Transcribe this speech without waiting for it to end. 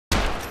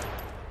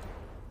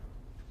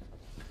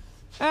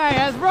Hey,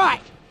 that's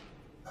right.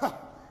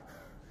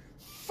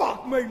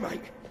 Fuck me,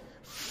 mate.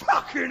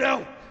 Fucking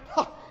hell.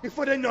 If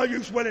I didn't know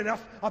you well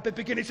enough, I'd be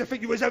beginning to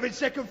think you was having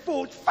second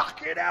thoughts.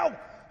 Fucking hell.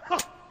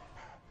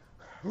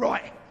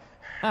 Right.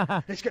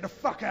 Let's get the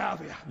fuck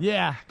out of here.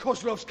 Yeah.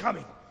 Kozlov's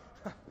coming.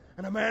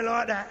 And a man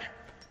like that,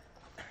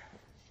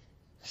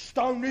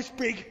 stone this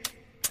big,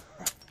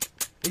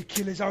 he'd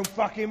kill his own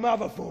fucking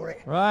mother for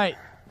it. Right.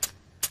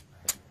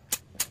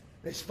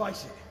 Let's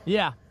face it.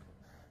 Yeah.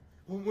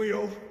 Wouldn't we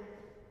all?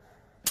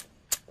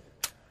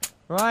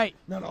 Right.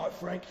 Not like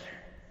Frank.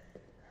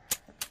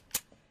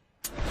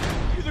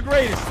 You're the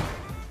greatest.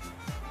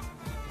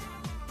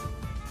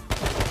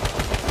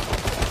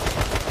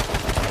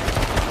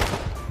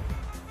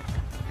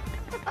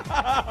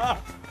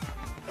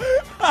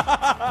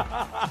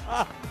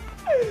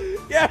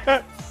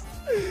 Yes!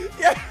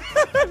 Yes!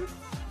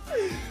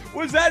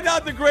 Was that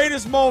not the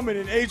greatest moment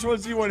in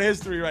H1Z1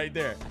 history right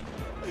there?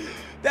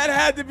 That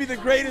had to be the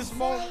greatest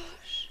moment.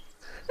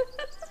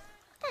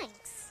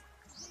 Thanks.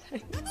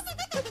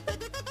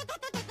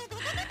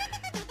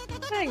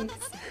 Thanks.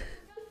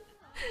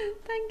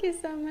 Thank you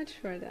so much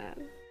for that.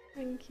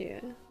 Thank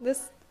you.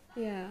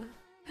 Yeah.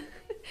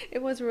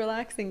 It was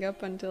relaxing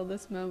up until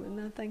this moment.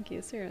 No, thank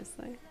you.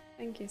 Seriously.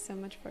 Thank you so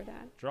much for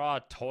that. Draw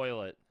a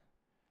toilet.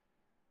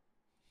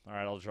 All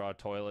right, I'll draw a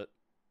toilet.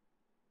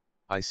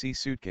 I see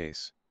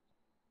suitcase.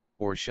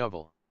 Or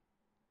shovel.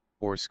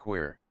 Or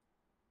square.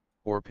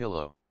 Or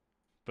pillow.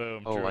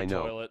 Boom. Oh, I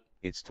know. Toilet.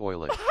 It's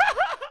toilet.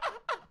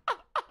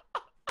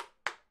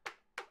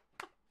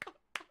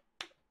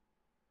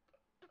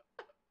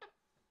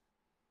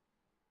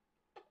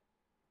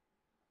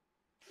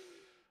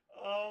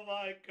 Oh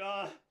my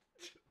god.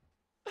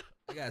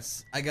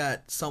 I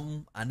got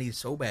some I need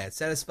so bad.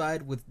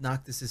 Satisfied with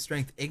Noctis'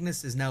 strength,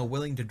 Ignis is now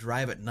willing to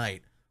drive at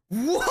night.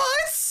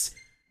 What?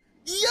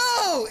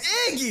 Yo,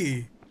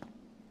 Iggy!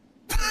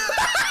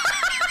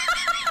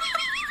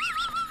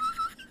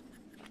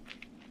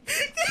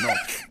 No.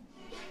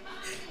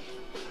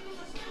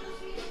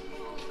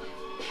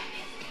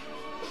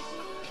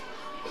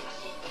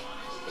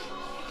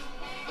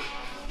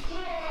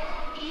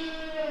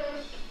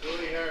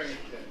 Julie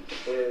Harrington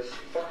is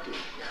fucking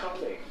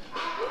coming.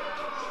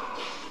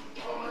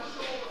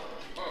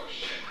 Oh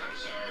shit, I'm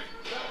sorry.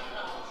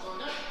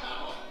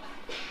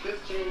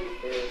 15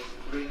 is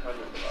 $300.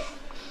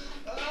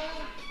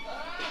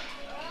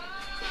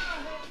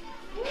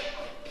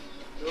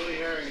 Julie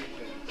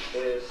Harrington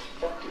is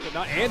fucking.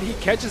 And he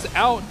catches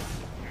out.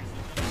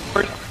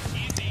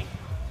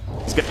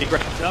 He's going to be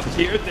grabbed up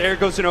here. There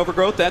goes an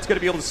overgrowth. That's going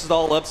to be able to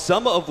stall up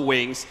some of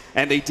Wings,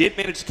 and they did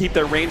manage to keep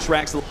their range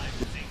racks alive at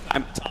the same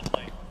time. Top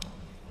play.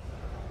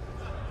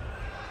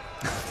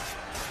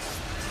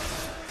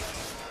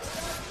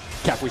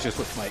 Cap, we should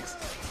switch mics.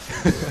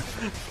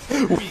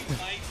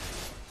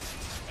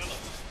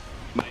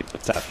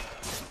 What's up?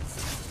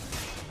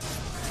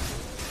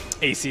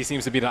 AC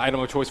seems to be the item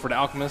of choice for the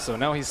Alchemist, so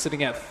now he's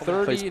sitting at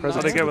 30.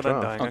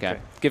 Okay,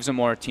 gives him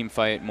more team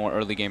fight, more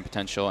early game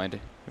potential, and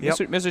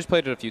Misery's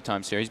played it a few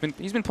times here. He's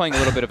been playing a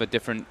little bit of a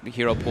different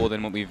hero pool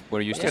than what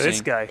we're used to seeing.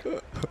 This guy.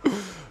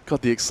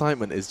 God, the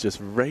excitement is just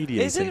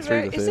radiating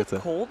through the theater. Is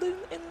it cold in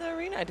the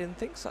arena? I didn't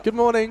think so. Good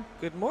morning.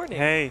 Good morning.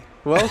 Hey.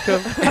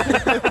 Welcome.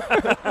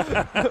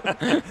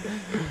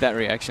 That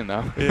reaction,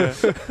 though. Yeah.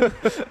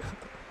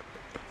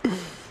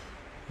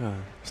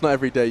 It's not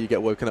every day you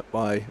get woken up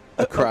by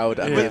a crowd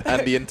and,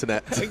 and the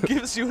internet. It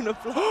gives you an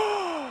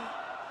applause.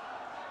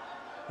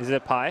 Is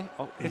it pie?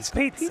 Oh, it's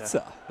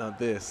pizza. Now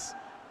this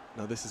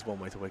is one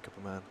way to wake up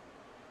a man.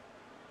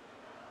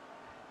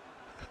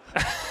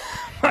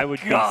 I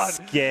would be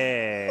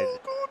scared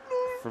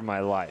for my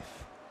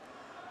life.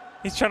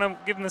 He's trying to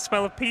give him the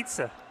smell of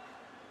pizza.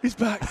 He's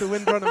back, the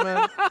Windrunner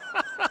man.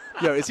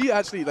 Yo, is he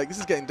actually, like, this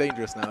is getting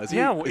dangerous now. Is he,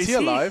 is he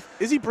alive?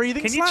 Is he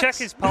breathing? Can you check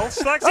his pulse?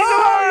 Slacks?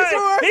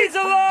 Oh, he's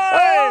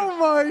alive! Oh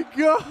my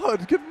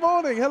god! Good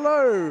morning,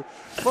 hello!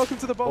 Welcome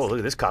to the boss. Oh, look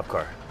at this cop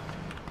car.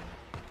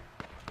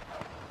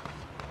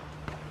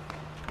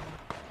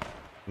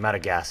 I'm out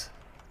of gas.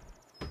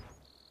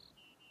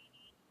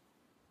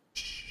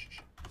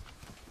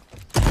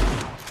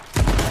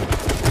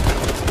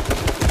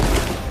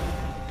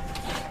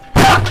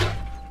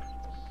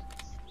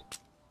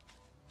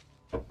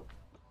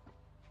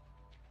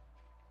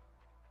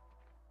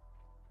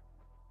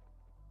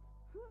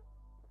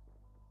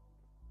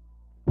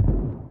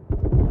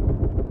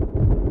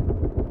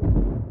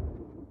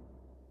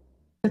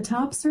 The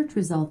top search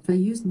result for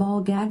used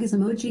ball gag is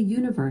Emoji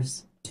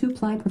Universe.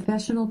 2-ply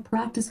professional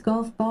practice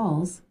golf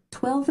balls,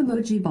 12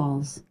 emoji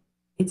balls.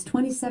 It's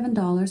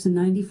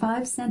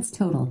 $27.95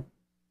 total.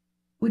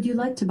 Would you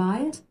like to buy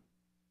it?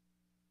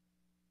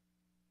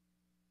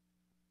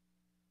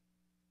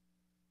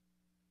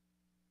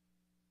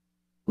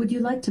 Would you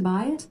like to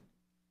buy it?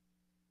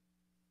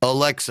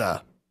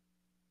 Alexa.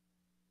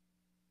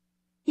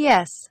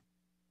 Yes.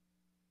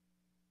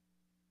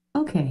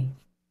 Okay.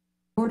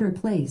 Order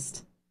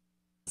placed.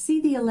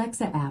 See the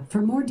Alexa app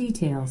for more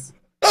details.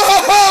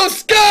 Oh,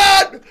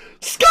 Scott!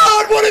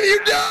 Scott, what have you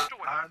done?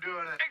 I'm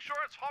doing it. Make sure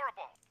it's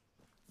horrible.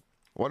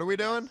 What are we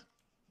doing?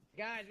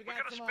 Guys, we got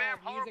some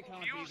music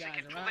on for you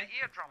guys, alright?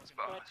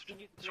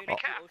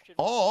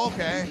 Oh,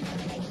 okay.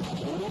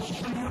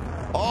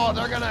 Oh,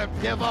 they're gonna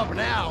give up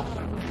now.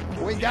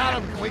 We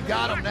got them. We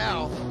got them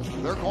now.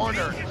 They're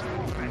cornered.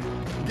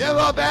 Give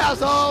up,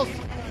 assholes!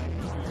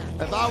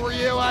 If I were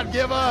you, I'd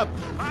give up.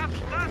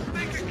 That's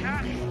thinking,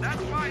 Cat.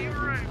 That's why you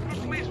were a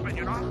policeman,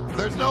 you know?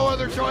 There's no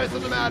other choice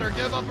in the matter.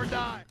 Give up or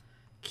die.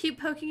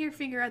 Keep poking your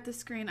finger at the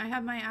screen. I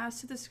have my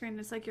ass to the screen.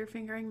 It's like you're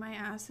fingering my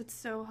ass. It's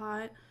so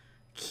hot.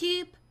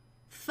 Keep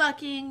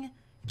fucking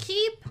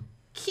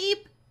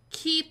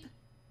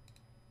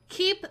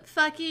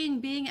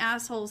being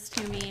assholes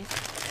to me.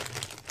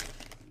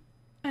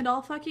 And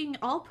I'll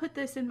put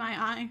this in my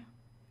eye.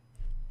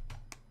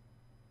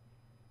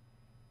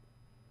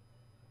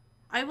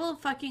 I will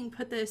fucking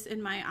put this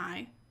in my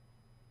eye.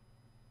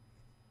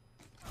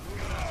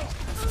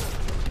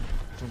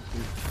 Bring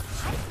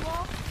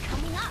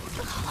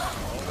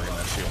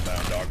that shield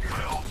down, Doctor.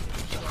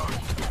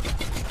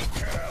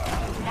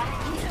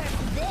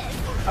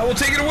 I will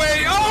take it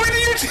away. Oh,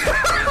 idiot!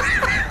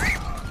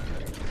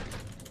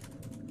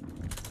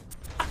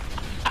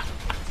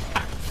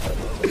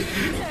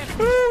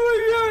 Oh my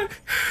god!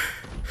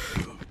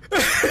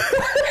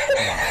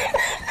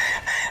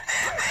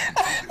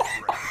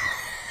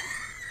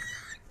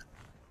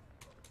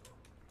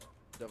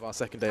 Of our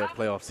second day of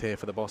playoffs here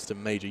for the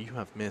Boston Major, you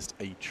have missed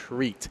a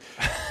treat.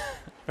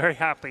 Very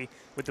happy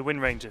with the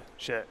Wind Ranger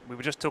shirt. We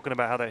were just talking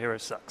about how that hero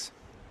sucks.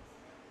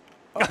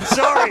 I'm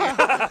sorry.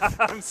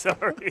 I'm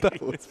sorry.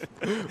 That was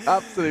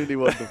absolutely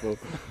wonderful.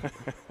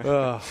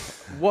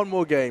 One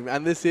more game,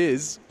 and this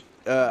is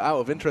out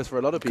of interest for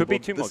a lot of people. Could be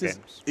two more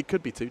games. It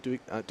could be two.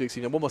 Duke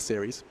Senior, one more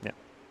series. Yeah.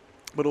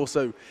 But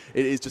also,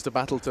 it is just a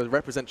battle to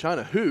represent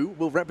China. Who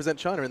will represent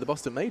China in the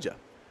Boston Major?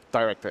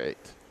 Director 8.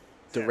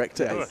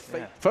 Director 8.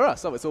 Yeah. For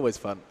us, it's always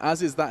fun.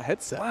 As is that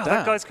headset. Wow, Damn.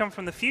 that guy's come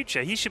from the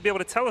future. He should be able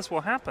to tell us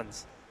what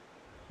happens.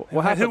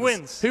 What happens? Who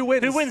wins? Who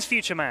wins? Who wins,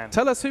 Future Man?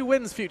 Tell us who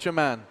wins, Future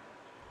Man.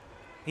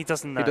 He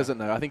doesn't know. He doesn't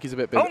know. I think he's a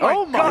bit busy.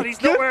 Oh my god,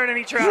 he's not wearing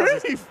any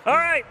trousers. grief. All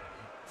right.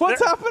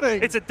 What's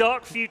happening? It's a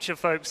dark future,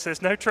 folks.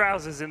 There's no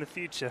trousers in the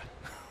future.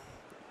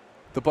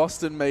 The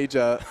Boston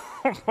Major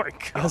Oh my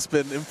god. has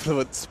been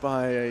influenced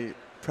by a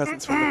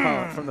presence from the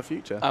past, from the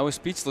future. I was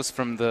speechless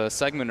from the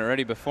segment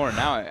already before.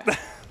 Now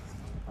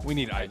we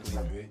need ice.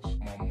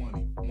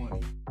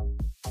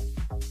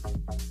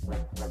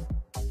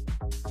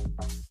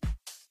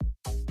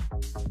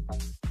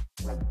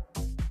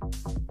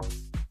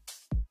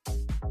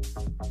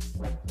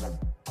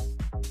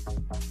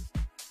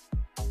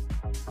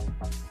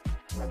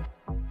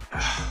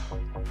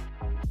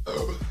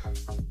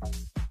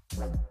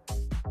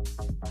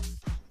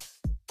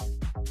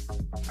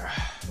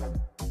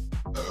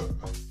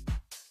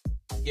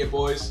 Yeah,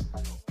 boys.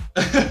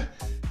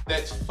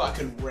 That's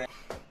fucking rad.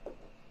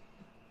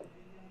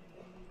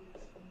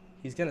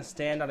 He's gonna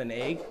stand on an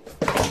egg.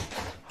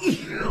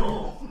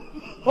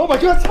 Oh my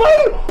god,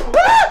 spider!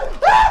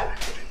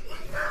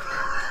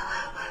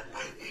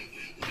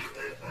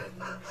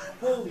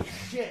 Holy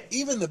shit.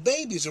 Even the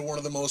babies are one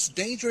of the most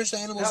dangerous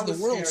animals in the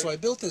world, so I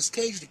built this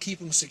cage to keep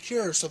them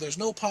secure so there's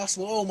no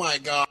possible... Oh my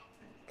god.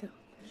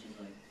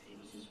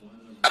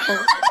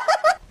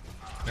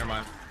 Never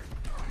mind.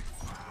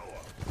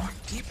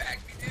 Teabag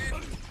me,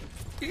 dude.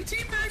 He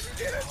teabagged me,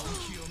 dude.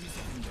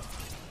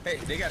 Hey,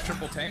 they got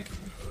triple tank,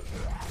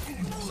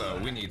 so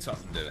we need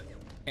something to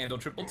handle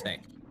triple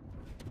tank.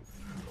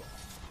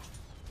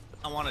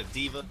 I want a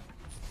diva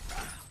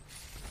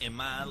in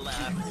my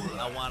life.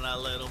 I want a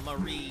little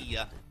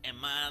Maria in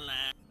my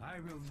life.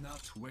 I will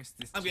not waste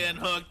this. I'm getting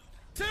hooked.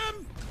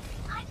 Tim!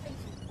 I think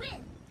you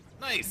win.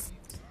 Nice.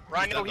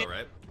 Ryan, He's dead though,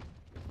 right?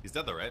 He's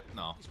dead though, right?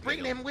 No. He's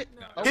bringing him with.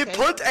 No.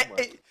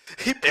 Okay.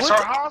 It's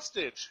our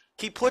hostage.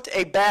 He put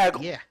a bag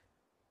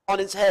on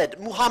his head.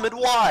 Muhammad,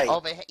 why?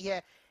 Over here,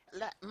 yeah.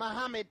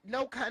 Muhammad,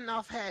 no cutting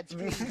off heads,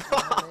 please,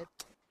 Muhammad.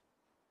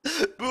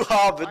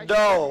 Muhammad,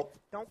 no.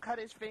 Don't cut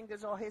his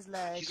fingers or his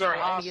legs He's our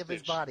or any of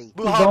his hostage. body.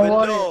 Muhammad, Don't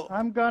worry, no.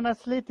 I'm gonna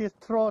slit his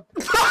throat.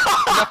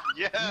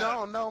 Yeah.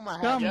 No,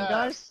 Muhammad. Come,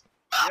 guys.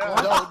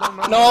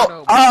 Yeah.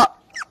 No,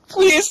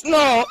 please,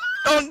 no.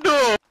 Don't do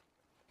it.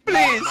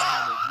 Please.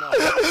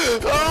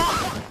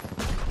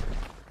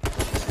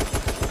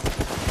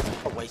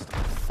 A waste of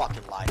my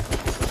fucking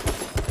life.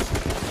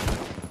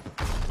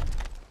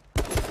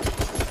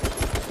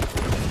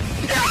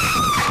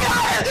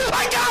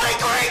 I got it,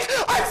 Greg!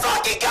 I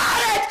fucking got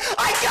it!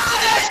 I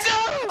got it!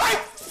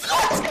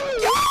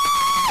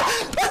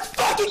 Let's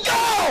fucking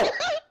go!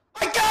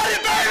 I got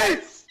it,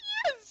 baby!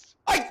 Yes!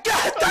 I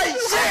got that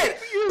shit!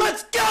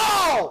 Let's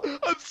go!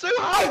 I'm so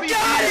happy. I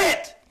got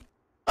it!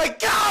 I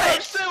got I'm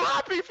it! so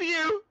happy for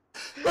you.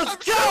 Let's I'm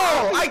go! so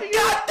happy I for you.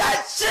 got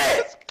that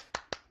shit!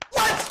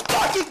 Let's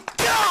fucking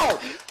go!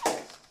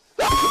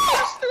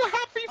 I'm so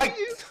happy for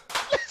you.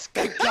 Let's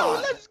go. Thank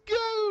God. Let's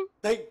go.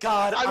 Thank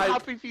God I'm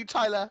happy for you,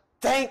 Tyler.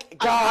 Thank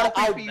God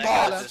happy I for you,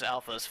 lost.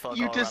 Tyler.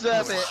 You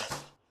deserve it.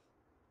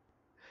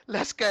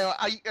 Let's go.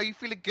 Are you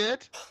feeling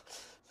good?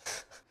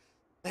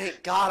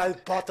 Thank God I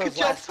bought those Good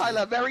job, last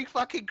Tyler. Merry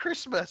fucking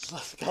Christmas.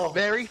 Let's go.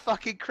 Merry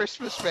fucking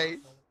Christmas, mate.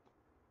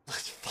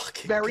 Let's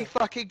fucking Merry go.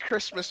 fucking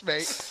Christmas,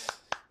 mate.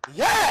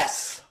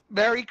 Yes!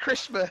 Merry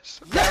Christmas.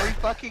 Merry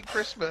fucking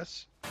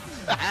Christmas.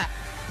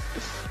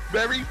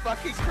 Merry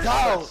fucking Christmas.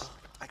 Go!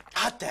 I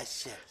got that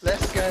shit.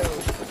 Let's go.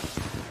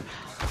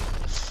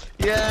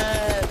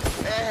 Yeah.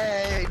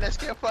 Hey, let's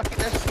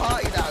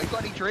party now. You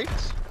got any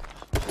drinks?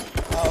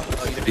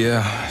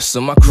 Yeah,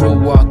 so my crew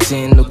walked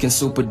in looking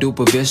super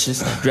duper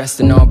vicious, dressed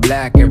in all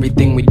black,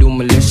 everything we do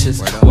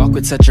malicious. Walk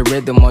with such a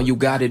rhythm, all you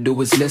gotta do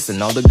is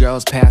listen. All the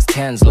girls past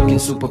 10s looking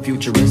super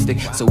futuristic,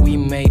 so we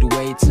made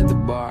way to the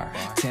bar,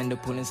 tender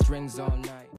pulling strings all night.